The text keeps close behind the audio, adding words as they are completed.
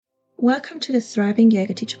Welcome to the Thriving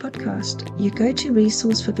Yoga Teacher podcast, your go-to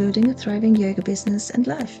resource for building a thriving yoga business and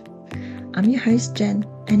life. I'm your host, Jen,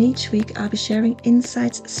 and each week I'll be sharing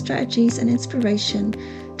insights, strategies, and inspiration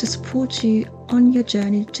to support you on your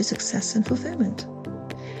journey to success and fulfillment.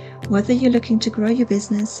 Whether you're looking to grow your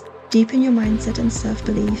business, deepen your mindset and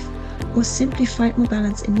self-belief, or simply find more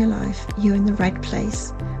balance in your life, you're in the right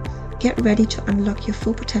place. Get ready to unlock your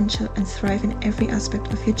full potential and thrive in every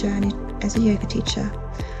aspect of your journey as a yoga teacher.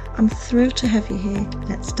 I'm thrilled to have you here.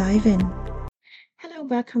 Let's dive in. Hello,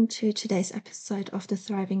 welcome to today's episode of the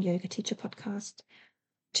Thriving Yoga Teacher podcast.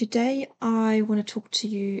 Today, I want to talk to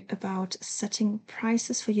you about setting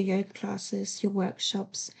prices for your yoga classes, your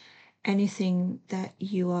workshops, anything that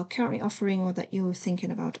you are currently offering or that you're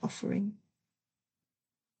thinking about offering.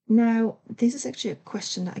 Now, this is actually a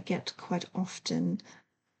question that I get quite often,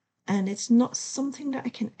 and it's not something that I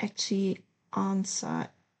can actually answer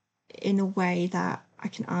in a way that I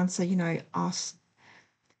can answer, charge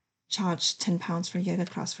 £10 for a yoga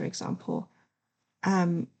class, for example,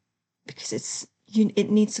 because it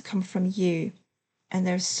needs to come from you, and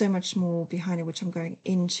there's so much more behind it, which I'm going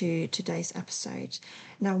into today's episode.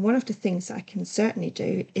 Now, one of the things that I can certainly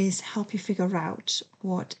do is help you figure out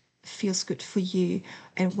what feels good for you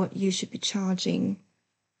and what you should be charging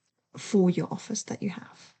for your offers that you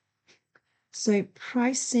have. So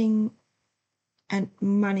pricing and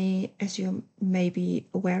money, as you may be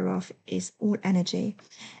aware of, is all energy,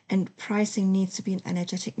 and pricing needs to be an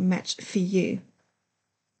energetic match for you.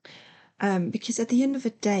 Because at the end of the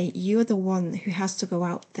day, you're the one who has to go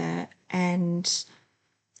out there and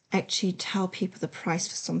actually tell people the price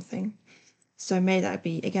for something. So may that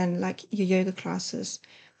be, again, like your yoga classes.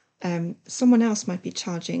 Someone else might be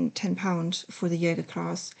charging £10 for the yoga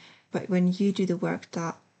class, but when you do the work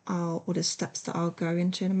or the steps that I'll go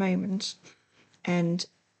into in a moment, and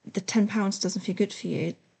the £10 doesn't feel good for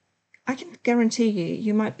you, I can guarantee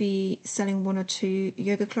you might be selling 1 or 2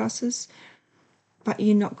 yoga classes, but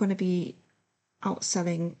you're not going to be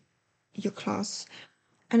outselling your class.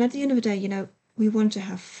 And at the end of the day, we want to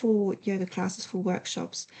have 4 yoga classes, 4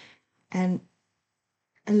 workshops, and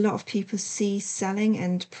a lot of people see selling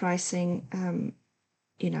and pricing,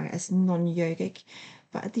 as non-yogic.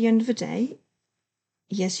 But at the end of the day,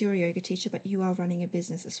 yes, you're a yoga teacher, but you are running a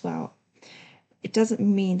business as well. It doesn't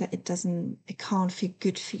mean that it can't feel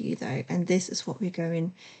good for you, though. And this is what we're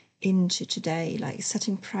going into today, like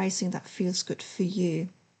setting pricing that feels good for you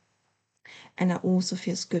and that also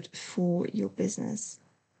feels good for your business.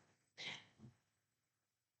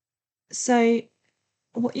 So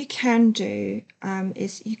what you can do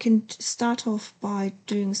is you can start off by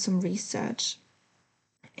doing some research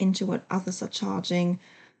into what others are charging,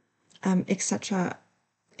 etc.,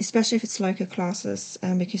 especially if it's local classes,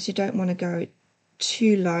 because you don't want to go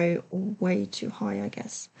too low or way too high, I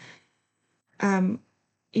guess. Have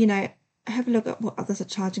a look at what others are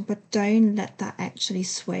charging, but don't let that actually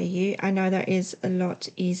sway you. I know that is a lot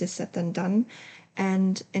easier said than done,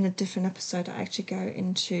 and in a different episode I actually go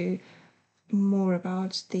into more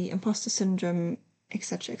about the imposter syndrome,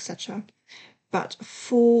 etc. But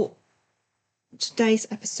for today's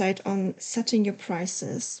episode on setting your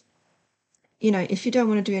prices, if you don't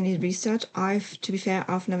want to do any research, to be fair,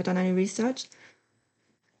 I've never done any research.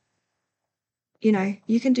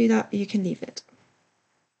 You can do that, you can leave it.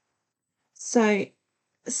 So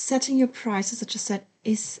setting your prices, as I just said,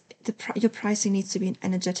 your pricing needs to be an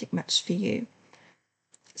energetic match for you.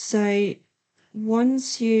 So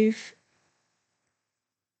once you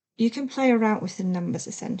can play around with the numbers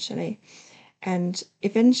essentially, and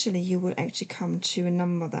eventually you will actually come to a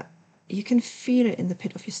number that you can feel it in the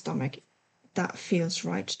pit of your stomach that feels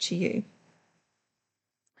right to you.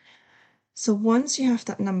 So once you have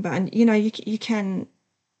that number, and you can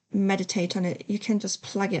meditate on it, you can just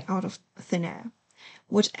plug it out of thin air,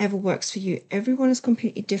 whatever works for you. Everyone is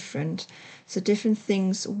completely different, so different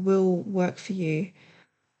things will work for you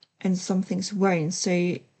and some things won't.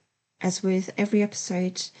 So as with every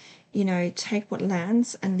episode, take what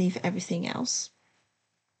lands and leave everything else.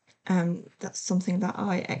 That's something that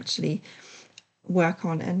I actually work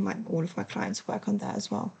on, and all of my clients work on that as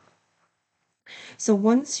well. So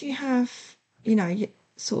once you have you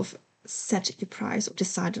sort of set your price or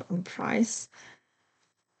decided on the price,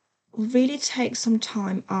 really take some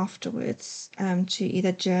time afterwards to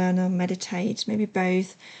either journal, meditate, maybe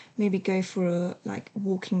both, maybe go for a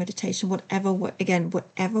walking meditation, whatever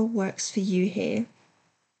works for you here.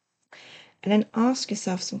 And then ask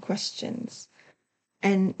yourself some questions.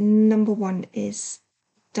 And number 1 is,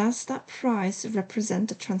 does that price represent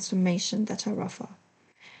the transformation that I offer?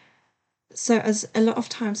 So as a lot of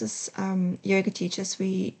times as yoga teachers,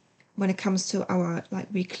 we when it comes to our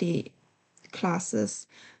like weekly classes,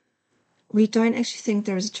 we don't actually think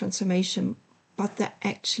there is a transformation, but there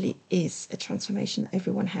actually is a transformation that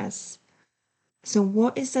everyone has. So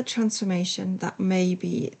what is that transformation? That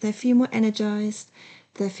maybe they feel more energized,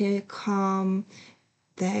 they feel calm,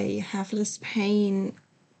 they have less pain,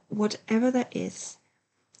 whatever that is.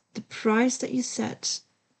 The price that you set,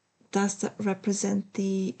 does that represent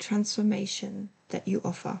the transformation that you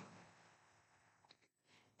offer?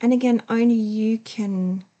 And again, only you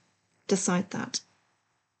can decide that.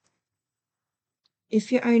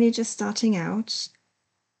 If you're only just starting out,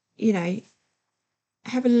 you know,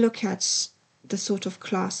 have a look at the sort of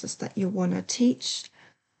classes that you want to teach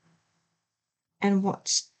and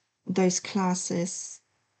what those classes,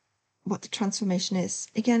 what the transformation is.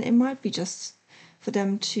 Again, it might be just for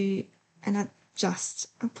them to, and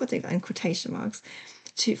I'm putting that in quotation marks,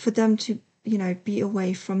 for them to, be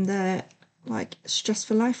away from their like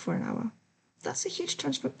stressful life for an hour. That's a huge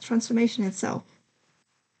transformation itself.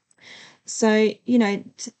 So,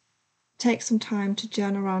 take some time to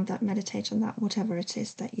journal around that, meditate on that, whatever it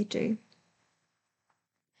is that you do.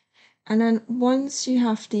 And then once you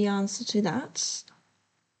have the answer to that,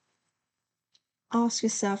 ask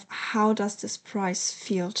yourself, how does this price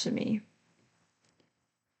feel to me?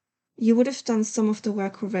 You would have done some of the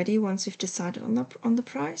work already once you've decided on the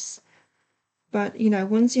price. But,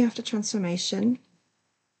 once you have the transformation,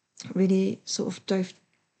 really sort of dove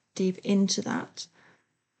deep into that,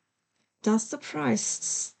 does the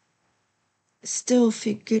price still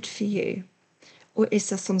feel good for you? Or is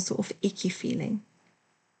there some sort of icky feeling?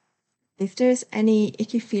 If there's any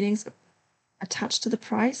icky feelings attached to the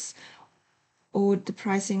price or the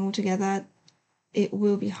pricing altogether, it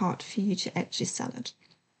will be hard for you to actually sell it.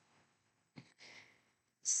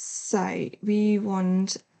 So we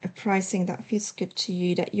want a pricing that feels good to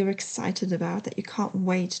you, that you're excited about, that you can't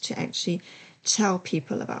wait to actually tell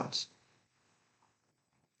people about.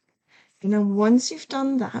 And then once you've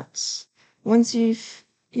done that, once you've,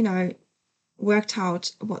 worked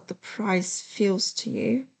out what the price feels to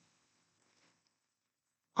you,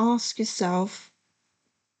 ask yourself,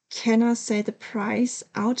 can I say the price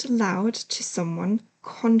out loud to someone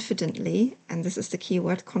confidently? And this is the key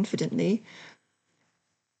word, confidently,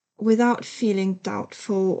 without feeling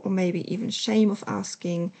doubtful or maybe even shame of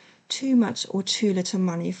asking too much or too little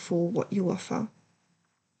money for what you offer.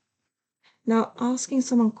 Now, asking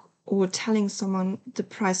someone or telling someone the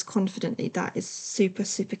price confidently, that is super,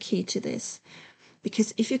 super key to this.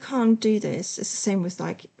 Because if you can't do this, it's the same with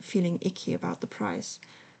like feeling icky about the price.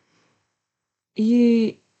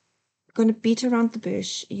 You're going to beat around the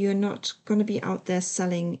bush. You're not going to be out there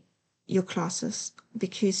selling your classes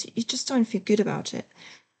because you just don't feel good about it.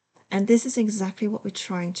 And this is exactly what we're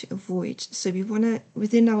trying to avoid. So we want to,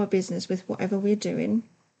 within our business, with whatever we're doing,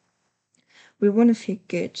 we want to feel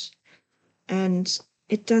good. And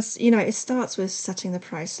it does, it starts with setting the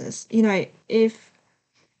prices.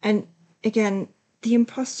 And again, the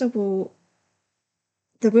imposter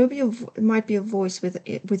might be a voice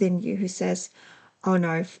within you who says, oh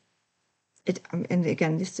no, and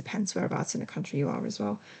again, this depends whereabouts in the country you are as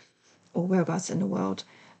well, or whereabouts in the world.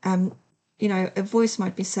 A voice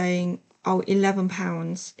might be saying, oh,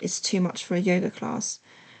 £11 is too much for a yoga class.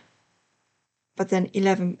 But then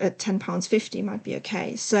 £10.50 might be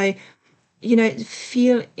okay. So,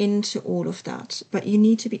 feel into all of that. But you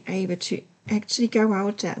need to be able to actually go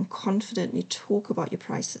out there and confidently talk about your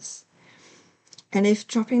prices. And if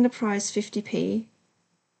dropping the price 50p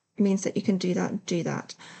means that you can do that, do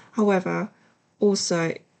that. However,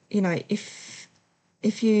 also, if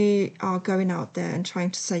you are going out there and trying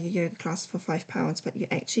to sell your yoga class for £5, but you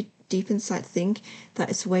actually deep inside think that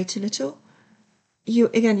it's way too little, you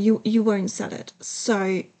won't sell it.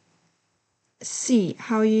 So see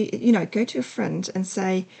how go to a friend and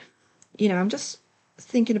say, I'm just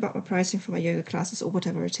thinking about my pricing for my yoga classes or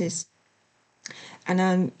whatever it is. And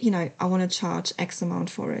I want to charge X amount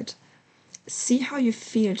for it. See how you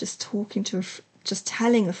feel just talking to just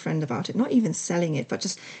telling a friend about it, not even selling it, but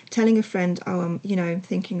just telling a friend, oh, I'm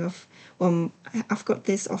thinking of, I've got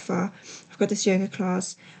this offer, I've got this yoga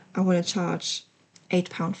class, I want to charge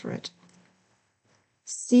 £8 for it.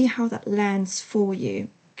 See how that lands for you.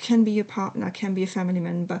 Can be your partner, can be a family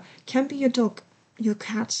member, can be your dog, your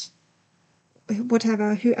cat,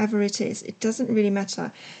 whatever, whoever it is. It doesn't really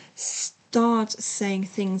matter. Start saying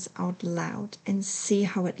things out loud and see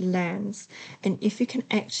how it lands, and if you can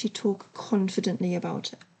actually talk confidently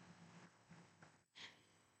about it.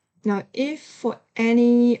 Now, if for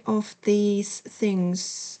any of these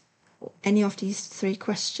things, any of these three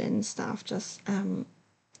questions that I've just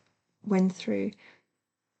went through,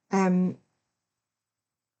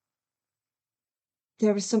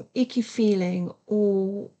 there is some icky feeling,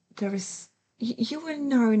 or there is, you will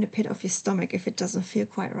know in the pit of your stomach if it doesn't feel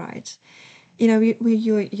quite right. We're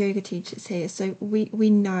your yoga teachers here, so we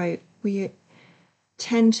know, we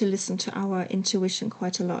tend to listen to our intuition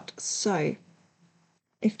quite a lot. So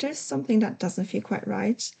if there's something that doesn't feel quite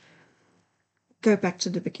right, go back to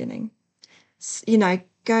the beginning.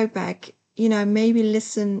 Go back, maybe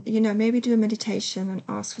listen, maybe do a meditation and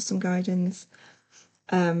ask for some guidance.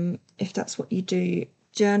 If that's what you do,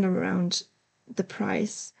 journal around the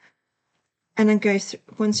price, and then go through,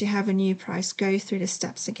 once you have a new price, go through the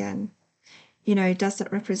steps again. Does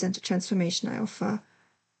that represent a transformation I offer?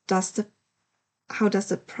 How does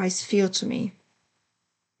the price feel to me?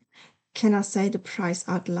 Can I say the price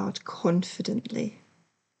out loud confidently?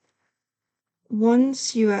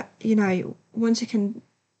 Once once you can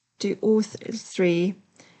do all three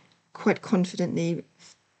quite confidently,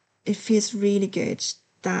 it feels really good.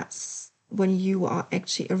 That's when you are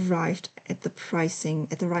actually arrived at the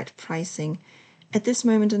right pricing at this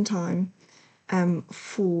moment in time,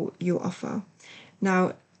 for your offer.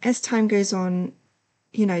 Now, as time goes on,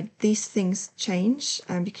 these things change,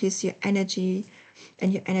 because your energy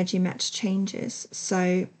and your energy match changes.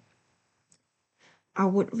 So I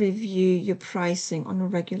would review your pricing on a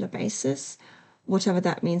regular basis, whatever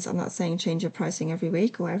that means. I'm not saying change your pricing every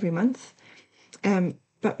week or every month,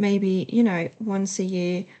 but maybe, once a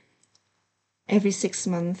year, every 6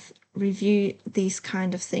 months, review these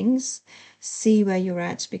kind of things, see where you're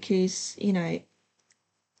at, because,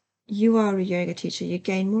 you are a yoga teacher, you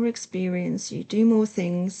gain more experience, you do more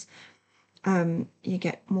things, you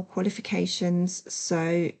get more qualifications.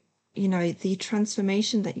 So, the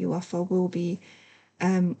transformation that you offer will be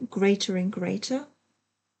greater and greater.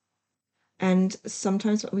 And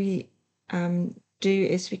sometimes what we do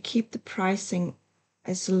is we keep the pricing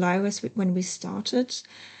as low as when we started.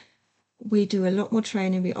 We do a lot more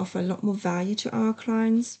training, we offer a lot more value to our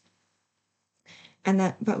clients,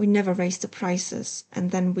 but we never raise the prices. And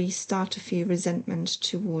then we start to feel resentment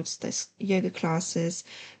towards this yoga classes.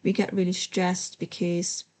 We get really stressed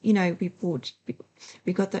because,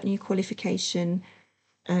 we got that new qualification,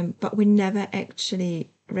 but we never actually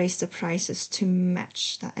raise the prices to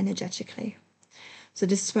match that energetically. So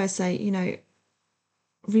this is where I say,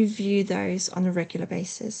 review those on a regular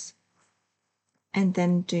basis, and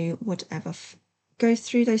then do whatever. Go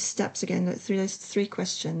through those steps again, through those 3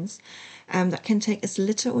 questions. That can take as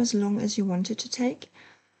little or as long as you want it to take,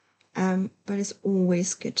 but it's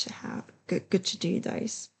always good to do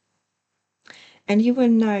those. And you will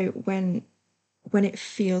know when it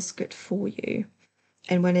feels good for you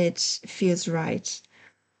and when it feels right.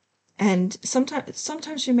 And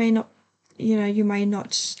sometimes you may not, you may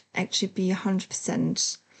not actually be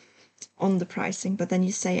 100% on the pricing, but then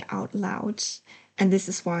you say it out loud. And this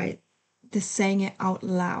is why the saying it out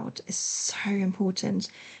loud is so important,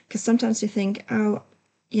 because sometimes you think, oh,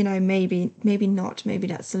 maybe not, maybe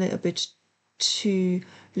that's a little bit too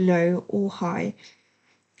low or high.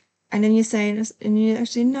 And then you're saying, and you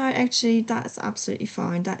actually, no, actually, that's absolutely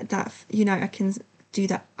fine. That, I can do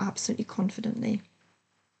that absolutely confidently.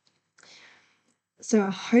 So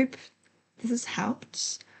I hope this has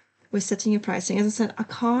helped with setting your pricing. As I said, I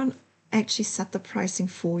can't actually set the pricing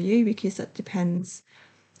for you because that depends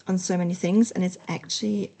on so many things, and it's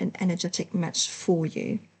actually an energetic match for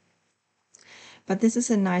you. But this is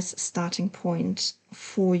a nice starting point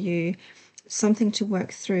for you, something to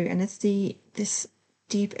work through, and it's this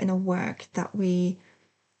deep inner work that we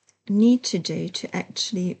need to do to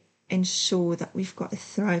actually ensure that we've got a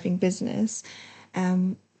thriving business,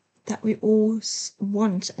 that we all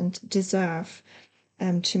want and deserve,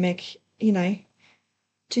 to make,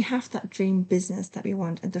 to have that dream business that we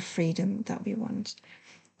want and the freedom that we want.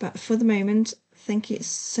 But for the moment, thank you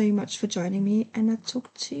so much for joining me, and I'll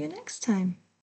talk to you next time.